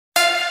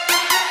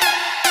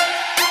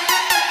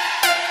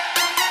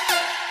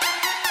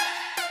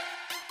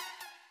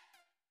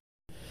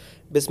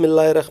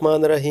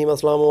बिस्मिल्लाहिर्रहमानिर्रहीम।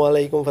 अस्सलाम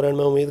वालेकुम फ्रेंड,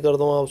 मैं उम्मीद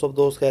करता हूँ आप सब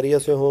दोस्त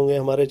खैरियत से होंगे।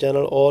 हमारे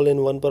चैनल ऑल इन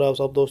वन पर आप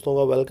सब दोस्तों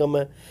का वेलकम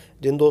है।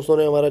 जिन दोस्तों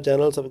ने हमारा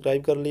चैनल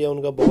सब्सक्राइब कर लिया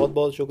उनका बहुत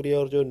बहुत शुक्रिया,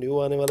 और जो न्यू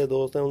आने वाले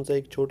दोस्त हैं उनसे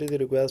एक छोटी सी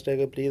रिक्वेस्ट है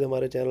कि प्लीज़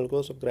हमारे चैनल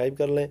को सब्सक्राइब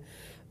कर लें।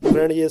 तो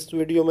फ्रेंड, ये इस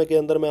वीडियो में के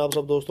अंदर मैं आप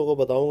सब दोस्तों को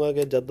बताऊंगा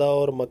कि जद्दा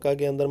और मक्का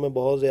के अंदर में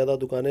बहुत ज़्यादा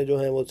दुकानें जो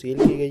हैं वो सील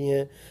की गई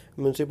हैं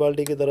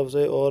म्यूनसिपाल्टी की तरफ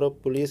से और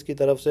पुलिस की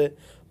तरफ से।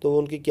 तो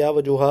उनकी क्या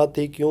वजूहात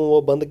थी, क्यों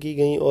वो बंद की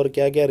गई और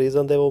क्या क्या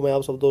रीज़न थे, वो मैं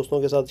आप सब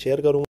दोस्तों के साथ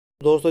शेयर करूँगा।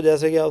 दोस्तों,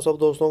 जैसे कि आप सब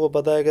दोस्तों को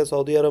पता है कि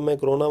सऊदी अरब में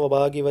कोरोना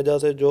वबा की वजह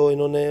से जो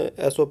इन्होंने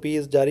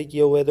एसओपीज़ जारी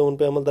किए हुए थे उन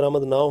पे अमल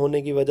दरामद ना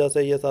होने की वजह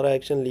से ये सारा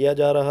एक्शन लिया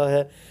जा रहा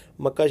है।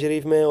 मक्का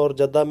शरीफ में और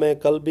जद्दा में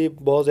कल भी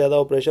बहुत ज़्यादा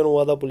ऑपरेशन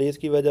हुआ था पुलिस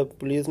की वजह,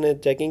 पुलिस ने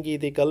चेकिंग की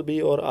थी कल भी,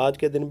 और आज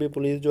के दिन भी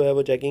पुलिस जो है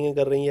वो चेकिंग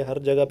कर रही है हर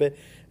जगह पे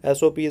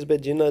एसओपीज़ पे।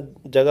 जिन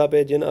जगह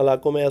पे, जिन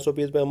इलाकों में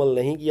एसओपीज़ पे अमल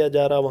नहीं किया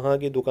जा रहा, वहाँ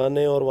की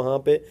दुकानें और वहाँ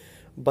पे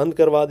बंद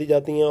करवा दी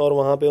जाती हैं, और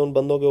वहाँ पे उन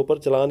बंदों के ऊपर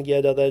चलान किया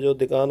जाता है। जो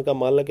दुकान का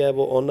मालिक है,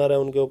 वो ओनर है,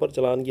 उनके ऊपर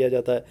चलान किया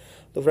जाता है।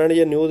 तो फ्रेंड,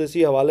 ये न्यूज़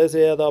इसी हवाले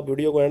से है, तो आप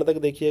वीडियो को एंड तक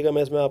देखिएगा,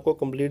 मैं इसमें आपको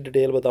कंप्लीट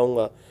डिटेल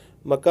बताऊंगा।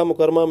 मक्का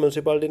मुकरमा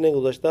म्यूनसिपाल्टी ने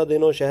गुज़श्ता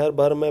दिनों शहर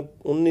भर में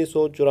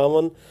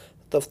 1954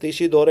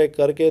 तफ्तीशी दौरे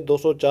करके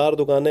 204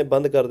 दुकानें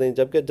बंद कर दी,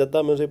 जबकि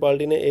जद्दा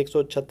म्यूनसिपाल्टी ने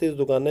 136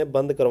 दुकानें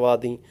बंद करवा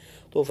दी।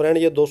 तो फ्रेंड,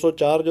 ये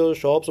 204 जो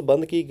शॉप्स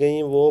बंद की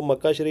गई वो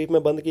मक्का शरीफ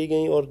में बंद की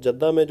गई, और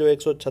जद्दा में जो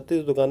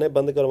 136 दुकानें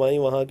बंद करवाई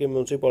वहाँ की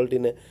म्यूनसिपाल्टी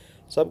ने।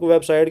 सबक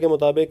वेबसाइट के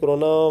मुताबिक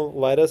कोरोना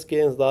वायरस के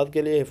इंसदाद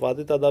के लिए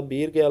हिफाजती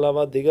तदाबीर के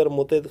अलावा दीगर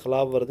मुतअद्दिद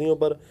खिलाफ वर्जियों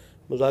पर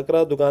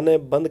मुज़ाकरा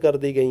दुकानें बंद कर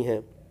दी गई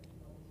हैं।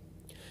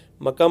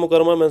 मक्का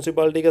मुकरमा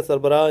म्यूनसिपाल्टी के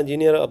सरबराह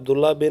इंजीनियर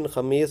अब्दुल्ला बिन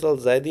खमीस अल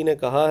जैदी ने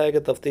कहा है कि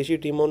तफ्तीशी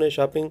टीमों ने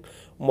शॉपिंग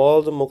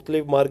मॉल्स,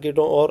 मुख्तलिफ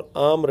मार्केटों और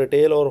आम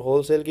रिटेल और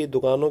होलसेल की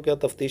दुकानों का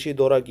तफ्तीशी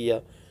दौरा किया।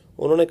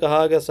 उन्होंने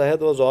कहा कि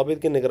सेहत व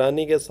ज़वाबित की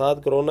निगरानी के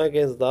साथ कोरोना के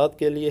इंसदाद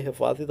के लिए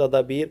हिफाजती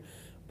तदाबीर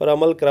पर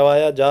अमल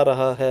करवाया जा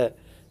रहा है।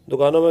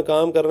 दुकानों में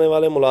काम करने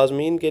वाले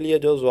मुलाजमीन के लिए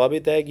जो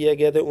ज़वाबित तय किए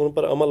गए थे उन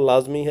पर अमल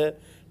लाजमी है,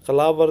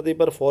 खिलाफ वर्जी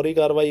पर फौरी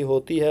कार्रवाई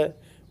होती है।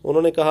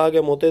 उन्होंने कहा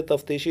कि मुतअद्दिद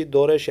तफ्तीशी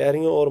दौरे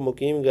शहरियों और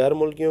मुकीम गैर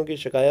मुल्कियों की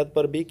शिकायत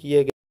पर भी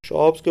किए गए।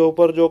 शॉप्स के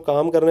ऊपर जो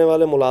काम करने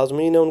वाले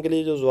मुलाजमीन हैं उनके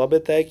लिए जो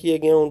ज़वाबित तय किए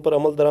गए हैं उन पर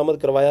अमल दरामद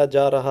करवाया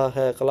जा रहा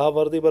है, खिलाफ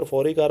वर्जी पर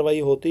फौरी कार्रवाई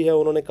होती है।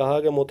 उन्होंने कहा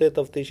कि मुतअद्दिद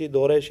तफ्तीशी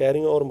दौरे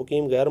शहरियों और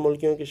मुकीम गैर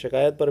मुल्कियों की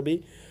शिकायत पर भी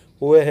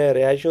हुए हैं।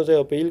 रिहायशियों से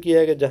अपील की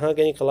है कि जहाँ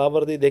कहीं खिलाफ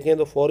वर्जी देखें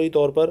तो फौरी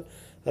तौर पर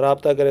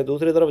रब्ता करें।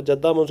 दूसरी तरफ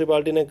जद्दा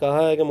म्यूनसिपाल्टी ने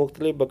कहा है कि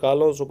मुख्तलिफ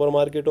बकालों,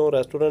 सुपरमार्केटों,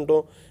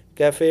 रेस्टोरेंटों,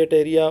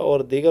 कैफेटेरिया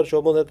और दीगर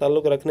शोबों से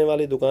ताल्लुक़ रखने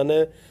वाली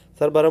दुकानें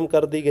सरबराह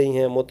कर दी गई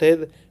हैं।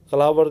 मुतअद्दिद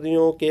खिलाफ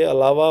वर्जियों के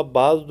अलावा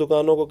बाज़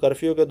दुकानों को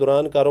कर्फ्यू के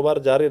दौरान कारोबार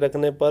जारी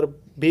रखने पर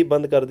भी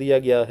बंद कर दिया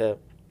गया है।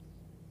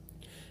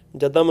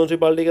 जद्दा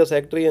म्यूनसिपाल्टी के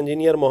सेक्रेटरी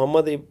इंजीनियर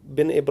मोहम्मद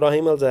बिन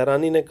इब्राहिम अल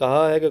ज़हरानी ने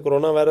कहा है कि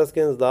कोरोना वायरस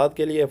के इंसदाद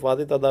के लिए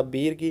हिफाजती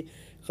तदाबीर की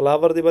खिलाफ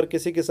वर्जी पर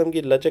किसी किस्म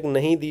की लचक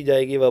नहीं दी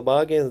जाएगी।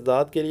 वबा के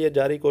इंसदाद के लिए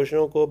जारी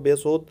कोशिशों को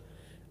बेसूद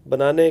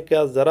बनाने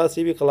का ज़रा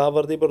सी भी खिलाफ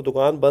वर्जी पर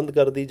दुकान बंद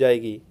कर दी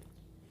जाएगी।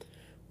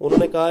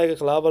 उन्होंने कहा है कि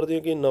खिलाफ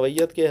वर्जियों की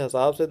नौइयत के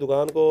हिसाब से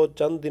दुकान को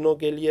चंद दिनों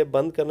के लिए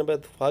बंद करने पर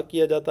इत्तफाक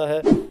किया जाता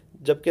है,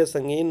 जबकि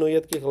संगीन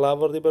नौइयत की खिलाफ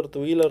वर्जी पर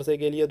तवील अरसे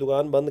के लिए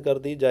दुकान बंद कर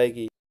दी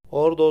जाएगी।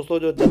 और दोस्तों,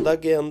 जो जद्दा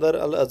के अंदर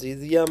अल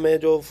अजीज़िया में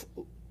जो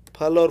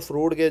फल और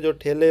फ्रूट के जो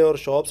ठेले और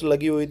शॉप्स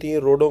लगी हुई थी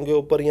रोडों के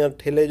ऊपर, या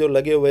ठेले जो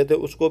लगे हुए थे,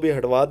 उसको भी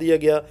हटवा दिया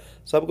गया।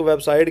 सबको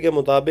वेबसाइट के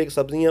मुताबिक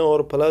सब्जियां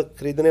और फल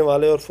खरीदने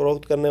वाले और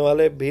फ़रोख्त करने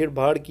वाले भीड़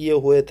भाड़ किए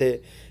हुए थे।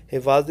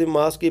 हिफाजती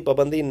मास्क की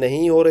पाबंदी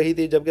नहीं हो रही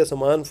थी, जबकि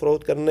सामान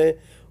फ़रोख्त करने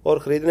और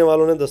ख़रीदने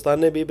वालों ने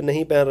दस्ताने भी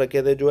नहीं पहन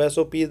रखे थे। जो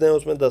एसओपीज़ हैं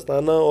उसमें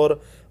दस्ताना और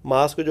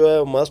मास्क जो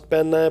है मस्ट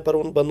पहनना है, पर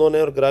उन बंदों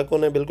ने और ग्राहकों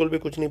ने बिल्कुल भी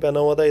कुछ नहीं पहना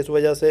हुआ था। इस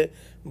वजह से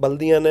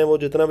बल्दियाँ ने वो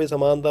जितना भी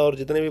सामान था और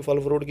जितने भी फल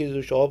फ्रूट की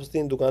जो शॉप्स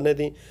थी, दुकानें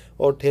थीं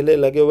और ठेले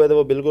लगे हुए थे,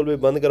 वो बिल्कुल भी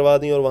बंद करवा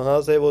दी, और वहाँ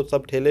से वो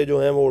सब ठेले जो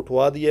हैं वो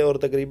उठवा दिए, और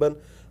तकरीबन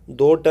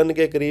 2 टन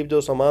के करीब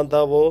जो सामान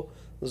था वो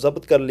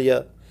जब्त कर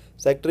लिया।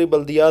 सेक्रेटरी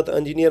बल्दियात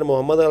इंजीनियर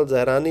मोहम्मद अल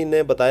ज़हरानी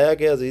ने बताया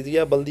कि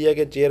अजीज़िया बल्दिया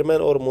के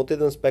चेयरमैन और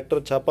मुतअद्दिद इंस्पेक्टर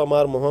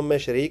छापामार मुहिम में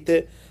शरीक थे।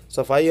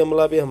 सफाई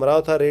अमला भी हमरा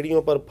था।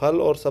 रेडियों पर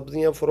फल और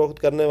सब्जियां फ़रोख्त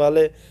करने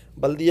वाले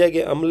बल्दिया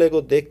के अमले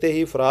को देखते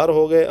ही फ़रार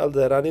हो गए। अल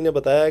ज़हरानी ने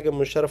बताया कि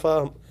मुशर्रफा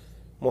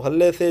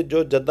मोहल्ले से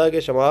जो जद्दा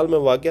के शमाल में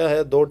वाक़या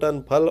है 2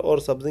 टन फल और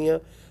सब्जियां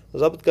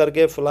जब्त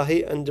करके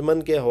फलाही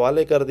अंजमन के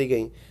हवाले कर दी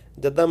गईं।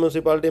 जद्दा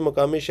म्यूनसिपाल्टी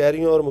मकामी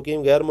शहरियों और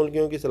मुकीम गैर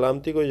मुल्कियों की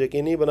सलामती को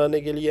यकीनी बनाने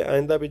के लिए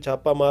आइंदा भी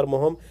छापा मार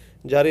मुहिम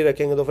जारी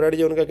रखेंगे। तो फ्रेंड,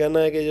 ये उनका कहना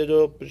है कि ये जो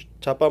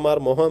छापा मार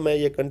मुहिम है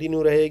ये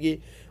कंटिन्यू रहेगी,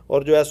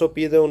 और जो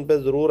एसओपीज़ हैं उन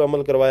पर ज़रूर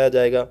अमल करवाया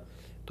जाएगा।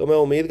 तो मैं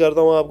उम्मीद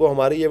करता हूँ आपको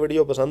हमारी ये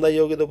वीडियो पसंद आई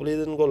होगी, तो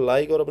प्लीज़ इनको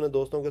लाइक और अपने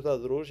दोस्तों के साथ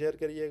ज़रूर शेयर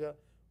करिएगा,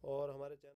 और हमारे चैनल